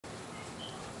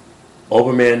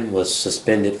Olbermann was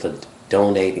suspended for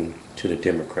donating to the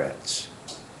Democrats.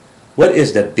 What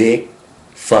is the big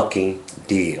fucking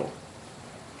deal?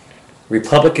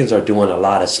 Republicans are doing a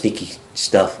lot of sneaky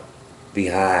stuff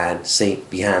behind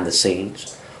the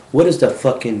scenes. What is the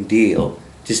fucking deal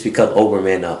just because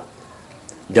Olbermann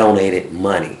donated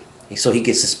money so he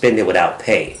gets suspended without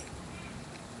pay?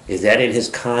 Is that in his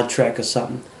contract or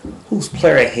something? Who's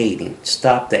player hating?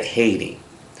 Stop the hating.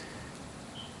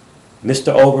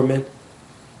 Mr. Olbermann,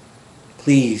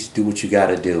 please do what you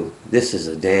gotta do. This is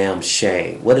a damn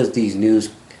shame. What is these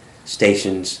news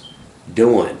stations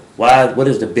doing? What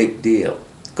is the big deal?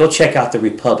 Go check out the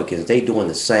Republicans. They doing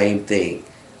the same thing.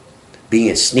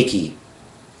 Being sneaky.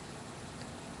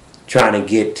 Trying to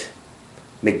get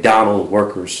McDonald's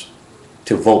workers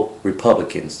to vote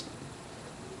Republicans.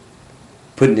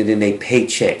 Putting it in their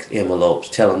paycheck envelopes.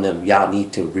 Telling them y'all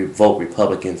need to vote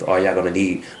Republicans or y'all going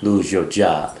to lose your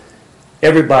job.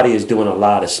 Everybody is doing a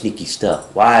lot of sneaky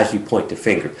stuff. Why is you point the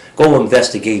finger? Go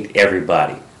investigate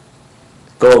everybody.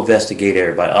 Go investigate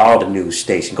everybody. All the news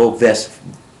stations. Go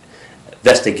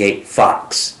investigate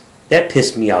Fox. That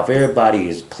pissed me off. Everybody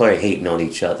is player hating on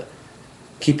each other.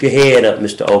 Keep your head up,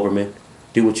 Mr. Olbermann.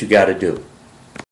 Do what you got to do.